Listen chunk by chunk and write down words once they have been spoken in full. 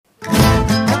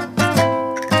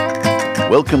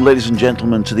Welcome, ladies and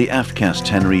gentlemen, to the Aftcast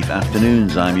Tenerife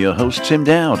Afternoons. I'm your host, Tim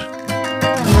Dowd.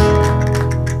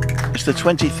 It's the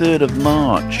 23rd of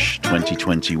March,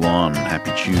 2021.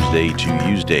 Happy Tuesday to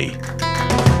Tuesday.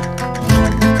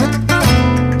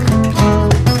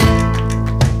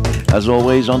 As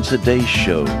always, on today's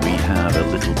show, we have a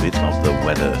little bit of the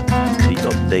weather, the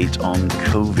update on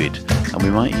COVID, and we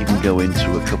might even go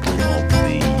into a couple of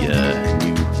the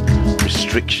new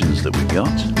restrictions that we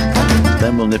got.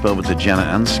 Then we'll nip over to Janet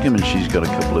Anscombe, and she's got a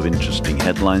couple of interesting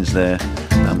headlines there.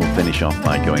 And we'll finish off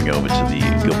by going over to the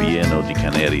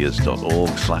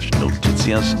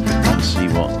gobiernodecanarias.org/noticias and see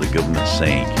what the government's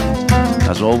saying.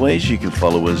 As always, you can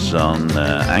follow us on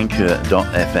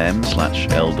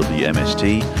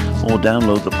anchor.fm/LWMST or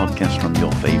download the podcast from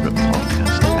your favorite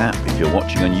podcast app. If you're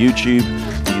watching on YouTube,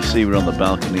 you can see we're on the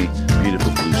balcony,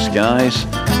 beautiful blue skies.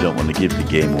 We don't want to give the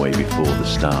game away before the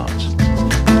start.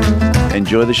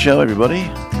 Enjoy the show,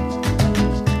 everybody.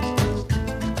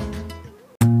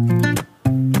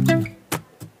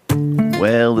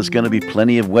 Well, there's going to be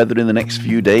plenty of weather in the next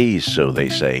few days, so they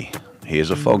say.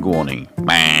 Here's a fog warning.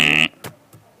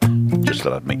 Just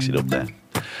thought I'd mix it up there.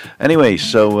 Anyway,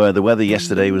 so the weather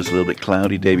yesterday was a little bit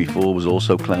cloudy. Day before was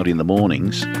also cloudy in the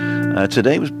mornings.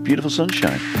 Today was beautiful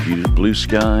sunshine, beautiful blue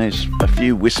skies, a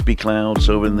few wispy clouds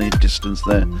over in the distance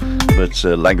there. But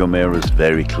La Gomera is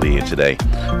very clear today,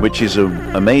 which is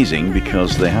amazing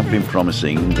because they have been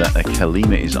promising that a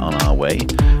Calima is on our way.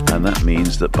 And that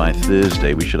means that by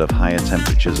Thursday we should have higher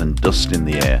temperatures and dust in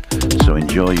the air. So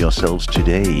enjoy yourselves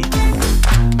today.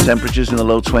 Temperatures in the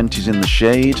low 20s in the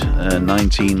shade,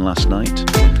 19 last night.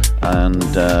 And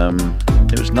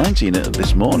it was 19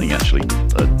 this morning actually,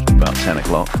 at about 10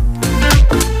 o'clock.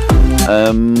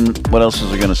 What else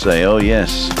was I going to say? Oh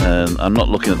yes, I'm not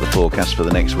looking at the forecast for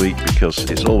the next week because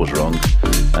it's always wrong,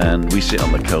 and we sit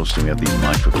on the coast and we have these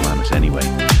microclimates anyway.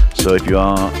 So if you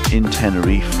are in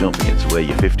Tenerife, don't forget to wear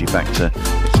your 50 factor.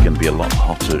 It's going to be a lot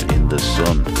hotter in the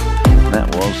sun.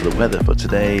 That was the weather for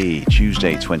today,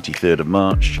 Tuesday 23rd of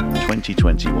March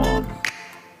 2021.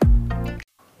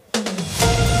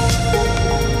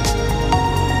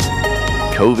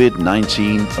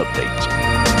 COVID-19 update.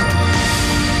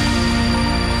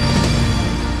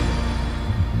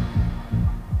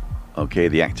 Okay,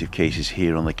 the active cases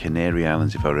here on the Canary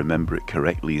Islands, if I remember it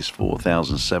correctly, is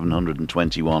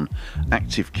 4,721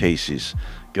 active cases.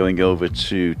 Going over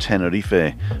to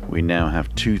Tenerife, we now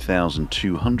have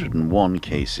 2,201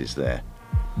 cases there.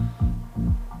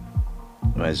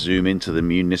 If I zoom into the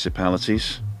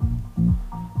municipalities,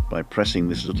 by pressing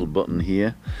this little button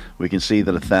here, we can see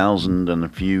that 1,000 and a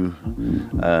few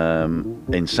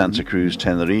in Santa Cruz,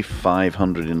 Tenerife,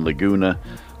 500 in Laguna,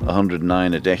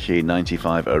 109 Adeje,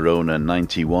 95 Arona,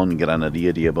 91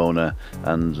 Granadilla de Abona,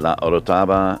 and La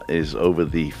Orotava is over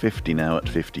the 50 now at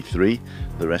 53.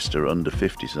 The rest are under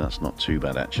 50, so that's not too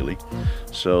bad actually.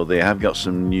 So they have got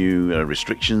some new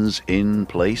restrictions in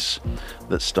place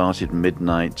that started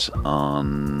midnight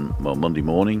on Monday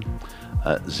morning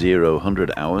at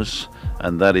 00:00 hours,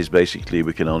 and that is basically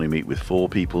we can only meet with 4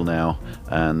 people now,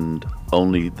 and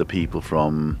only the people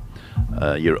from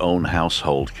your own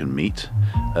household can meet.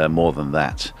 More than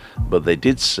that, but they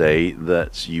did say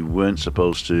that you weren't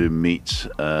supposed to meet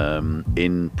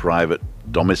in private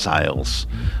domiciles,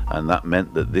 and that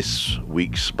meant that this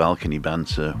week's balcony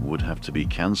banter would have to be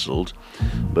cancelled.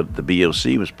 But the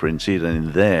BOC was printed, and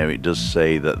in there it does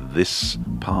say that this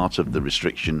part of the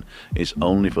restriction is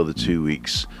only for the 2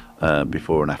 weeks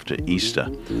before and after Easter.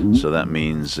 So that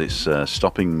means it's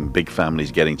stopping big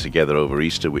families getting together over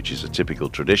Easter, which is a typical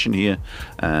tradition here,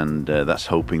 and that's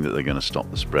hoping that they're going to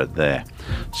stop the spread there.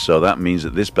 So that means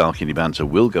that this balcony banter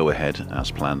will go ahead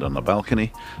as planned on the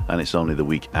balcony, and it's only the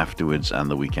week afterwards and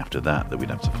the week after that that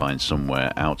we'd have to find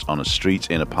somewhere out on a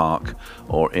street, in a park,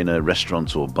 or in a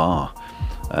restaurant or bar.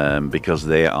 Because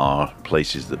they are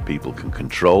places that people can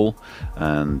control,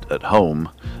 and at home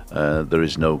there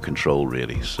is no control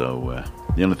really. So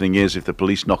the only thing is, if the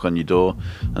police knock on your door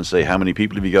and say, how many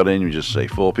people have you got in, you just say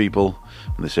 4 people,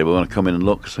 and they say, we want to come in and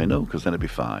look, say no, because then it'd be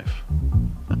 5.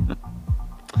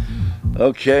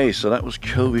 Okay, so that was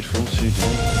COVID for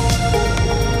today.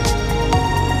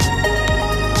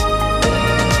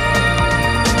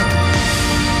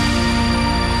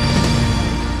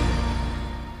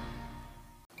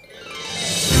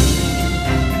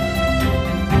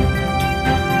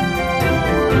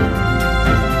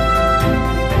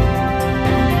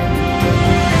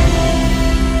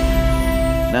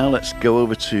 Now let's go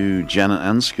over to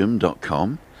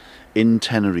janetanscombe.com in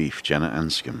Tenerife, Janet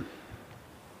Anscombe.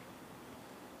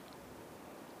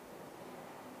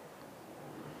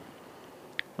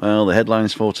 Well, the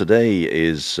headlines for today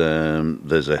is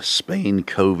there's a Spain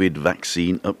COVID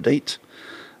vaccine update.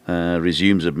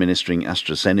 Resumes administering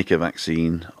AstraZeneca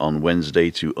vaccine on Wednesday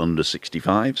to under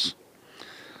 65s.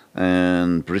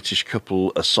 And British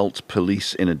couple assault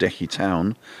police in Adeje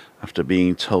town after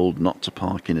being told not to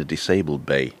park in a disabled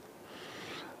bay.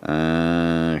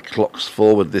 Clocks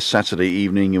forward this Saturday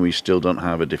evening, and we still don't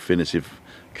have a definitive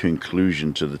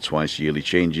conclusion to the twice yearly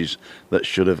changes that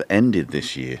should have ended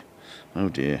this year. Oh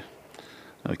dear.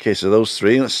 Okay, so those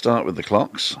three. Let's start with the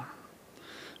clocks.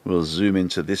 We'll zoom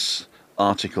into this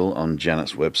article on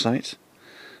Janet's website.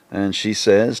 And she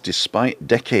says, despite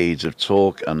decades of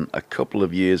talk and a couple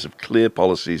of years of clear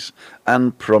policies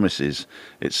and promises,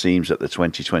 it seems that the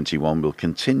 2021 will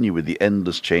continue with the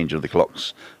endless change of the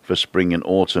clocks. For spring and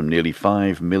autumn, nearly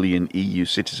 5 million EU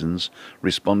citizens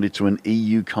responded to an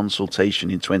EU consultation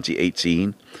in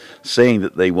 2018, saying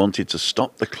that they wanted to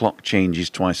stop the clock changes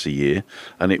twice a year,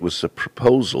 and it was a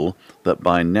proposal that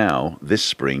by now, this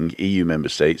spring, EU member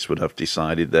states would have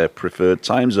decided their preferred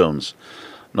time zones.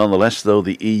 Nonetheless, though,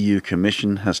 the EU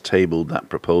Commission has tabled that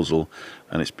proposal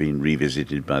and it's been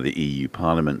revisited by the EU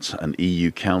Parliament, and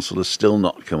EU Council has still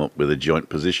not come up with a joint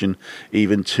position,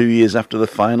 even 2 years after the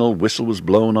final whistle was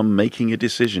blown on making a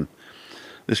decision.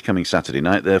 This coming Saturday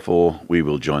night, therefore, we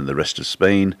will join the rest of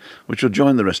Spain, which will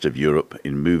join the rest of Europe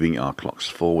in moving our clocks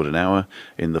forward an hour,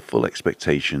 in the full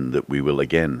expectation that we will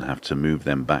again have to move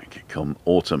them back come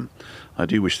autumn. I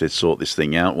do wish they'd sort this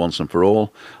thing out once and for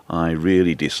all. I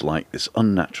really dislike this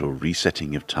unnatural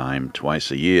resetting of time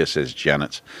twice a year, says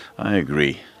Janet. I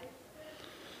agree.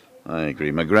 My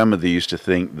grandmother used to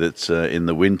think that in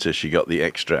the winter she got the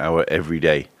extra hour every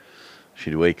day.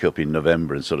 She'd wake up in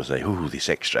November and sort of say, "Ooh, this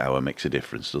extra hour makes a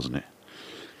difference, doesn't it?"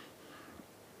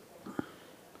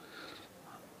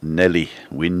 Nellie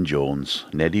Wynne Jones.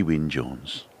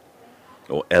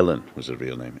 Or Ellen was her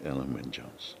real name, Ellen Wynne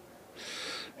Jones.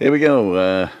 Here we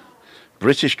go.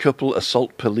 British couple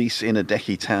assault police in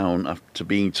Adeje town after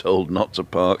being told not to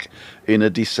park in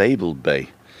a disabled bay.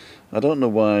 I don't know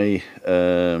why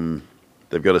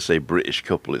they've got to say British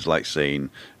couple. It's like saying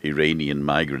Iranian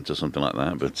migrant or something like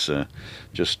that. But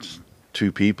just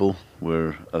two people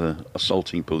were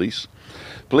assaulting police.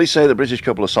 Police say the British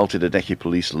couple assaulted Adeje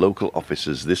police local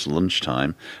officers this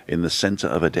lunchtime in the centre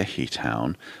of Adeje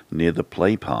town near the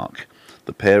play park.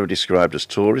 The pair are described as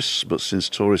tourists, but since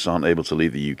tourists aren't able to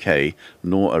leave the UK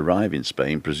nor arrive in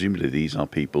Spain, presumably these are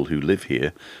people who live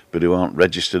here but who aren't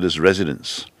registered as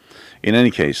residents. In any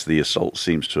case, the assault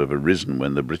seems to have arisen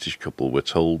when the British couple were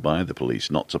told by the police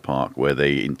not to park where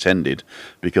they intended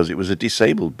because it was a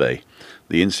disabled bay.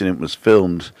 The incident was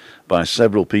filmed by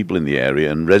several people in the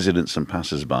area and residents and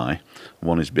passers-by.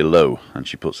 One is below, and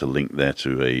she puts a link there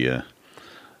to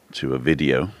a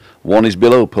video. One is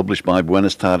below, published by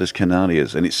Buenos Tardes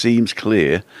Canarias, and it seems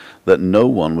clear that no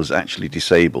one was actually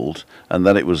disabled and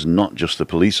that it was not just the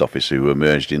police officer who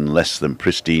emerged in less than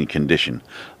pristine condition.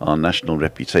 Our national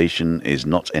reputation is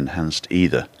not enhanced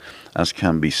either. As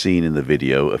can be seen in the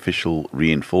video, official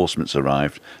reinforcements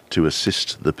arrived to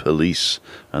assist the police,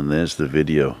 and there's the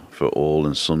video for all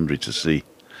and sundry to see.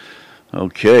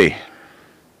 Okay.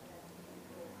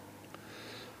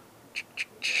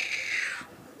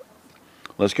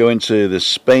 Let's go into the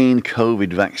Spain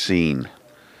COVID vaccine.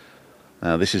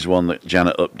 Now, this is one that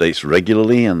Janet updates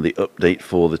regularly, and the update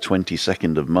for the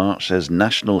 22nd of March says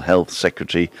National Health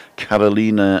Secretary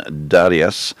Carolina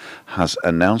Darias has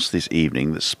announced this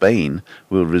evening that Spain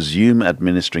will resume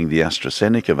administering the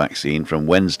AstraZeneca vaccine from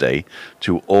Wednesday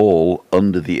to all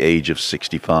under the age of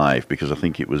 65, because I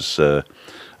think it was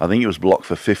blocked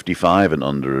for 55 and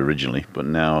under originally, but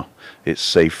now it's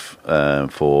safe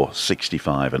for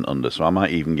 65 and under. So I might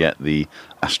even get the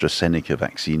AstraZeneca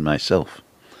vaccine myself.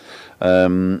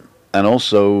 And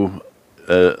also,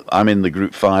 I'm in the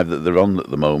group 5 that they're on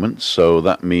at the moment, so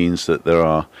that means that there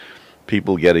are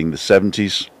people getting the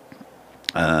 70s,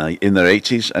 in their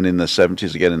 80s, and in their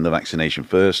 70s again in the vaccination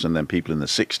first, and then people in the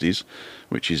 60s,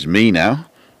 which is me now.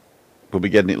 We'll be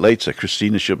getting it later.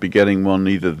 Christina should be getting one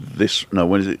either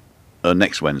when is it?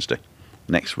 Next Wednesday.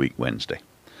 Next week, Wednesday.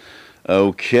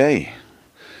 Okay.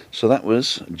 So that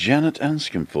was Janet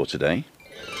Anscombe for today.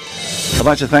 I'd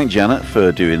like to thank Janet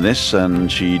for doing this, and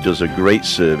she does a great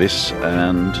service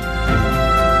and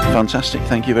fantastic.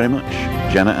 Thank you very much.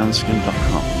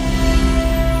 JanetAnscombe.com.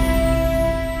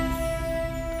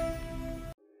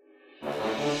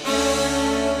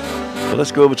 So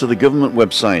let's go over to the government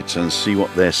website and see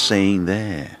what they're saying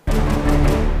there.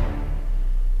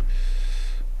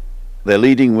 They're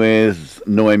leading with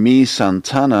Noemí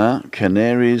Santana.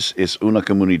 Canaries es una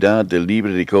comunidad de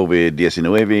libre de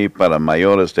COVID-19 para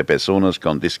mayores de personas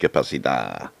con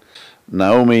discapacidad.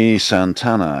 Naomi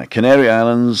Santana. Canary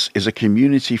Islands is a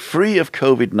community free of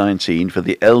COVID-19 for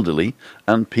the elderly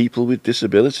and people with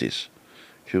disabilities.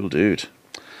 Cool dude.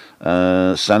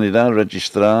 Sanidad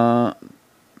registra.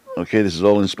 Okay, this is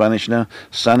all in Spanish now.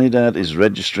 Sanidad is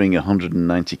registering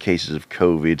 190 cases of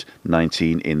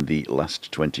COVID-19 in the last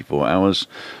 24 hours.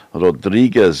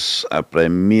 Rodríguez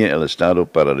apremia el Estado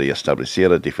para reestablecer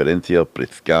la diferencia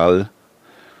fiscal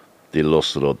de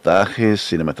los rodajes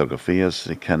cinematográficos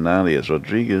de Canarias.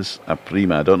 Rodríguez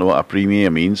aprima. I don't know what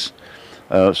apremia means.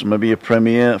 So maybe a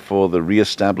premiere for the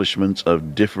reestablishment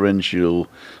of differential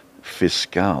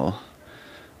fiscal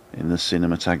in the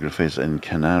cinematographies in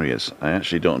Canarias. I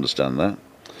actually don't understand that.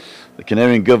 The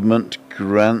Canarian government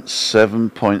grants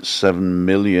 7.7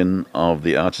 million of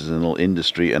the artisanal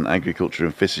industry and agriculture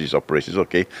and fisheries operations.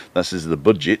 Okay, this is the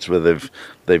budget where they've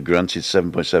granted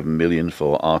 7.7 million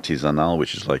for artisanal,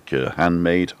 which is like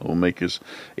handmade, homemakers,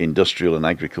 industrial and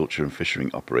agriculture and fishing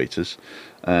operators.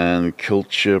 And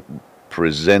culture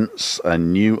presents a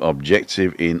new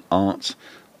objective in art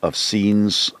of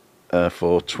scenes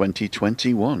for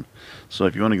 2021. So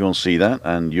if you want to go and see that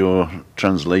and your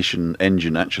translation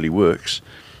engine actually works,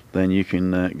 then you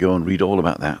can go and read all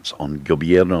about that on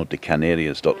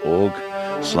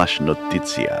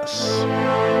gobiernodecanarias.org/noticias.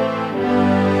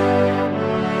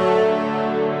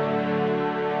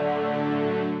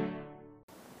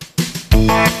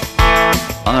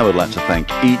 I would like to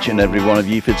thank each and every one of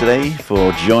you for today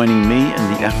for joining me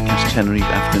in the AFCAS Tenerife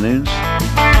afternoons.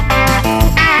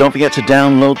 Don't forget to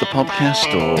download the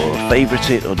podcast or favorite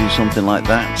it or do something like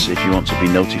that if you want to be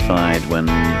notified when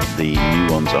the new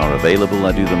ones are available.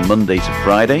 I do them Monday to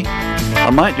Friday. I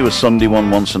might do a Sunday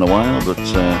one once in a while, but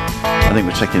I think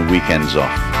we're taking weekends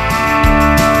off.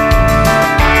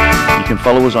 You can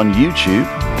follow us on YouTube.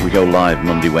 We go live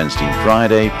Monday, Wednesday and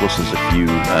Friday, plus there's a few,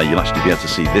 you'll actually be able to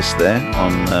see this there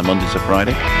on Monday to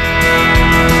Friday.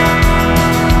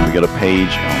 We've got a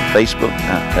page on Facebook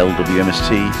at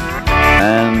LWMST.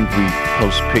 And we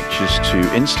post pictures to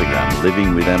Instagram,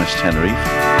 Living with MS Tenerife.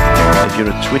 If you're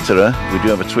a Twitterer, we do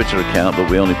have a Twitter account, but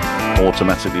we only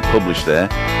automatically publish there.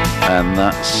 And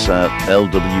that's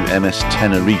LWMS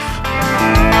Tenerife.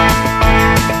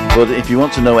 But if you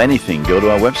want to know anything, go to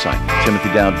our website,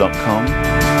 timothydowd.com.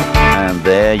 And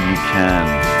there you can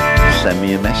send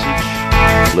me a message,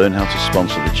 learn how to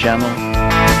sponsor the channel.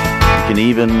 You can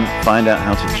even find out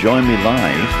how to join me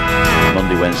live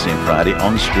Monday, Wednesday and Friday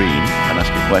on screen and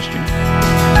ask a question.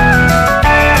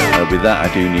 With that, I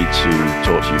do need to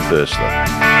talk to you first though.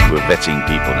 We're vetting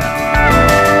people now.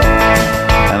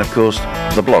 And of course,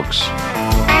 the blogs.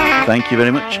 Thank you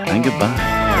very much and goodbye.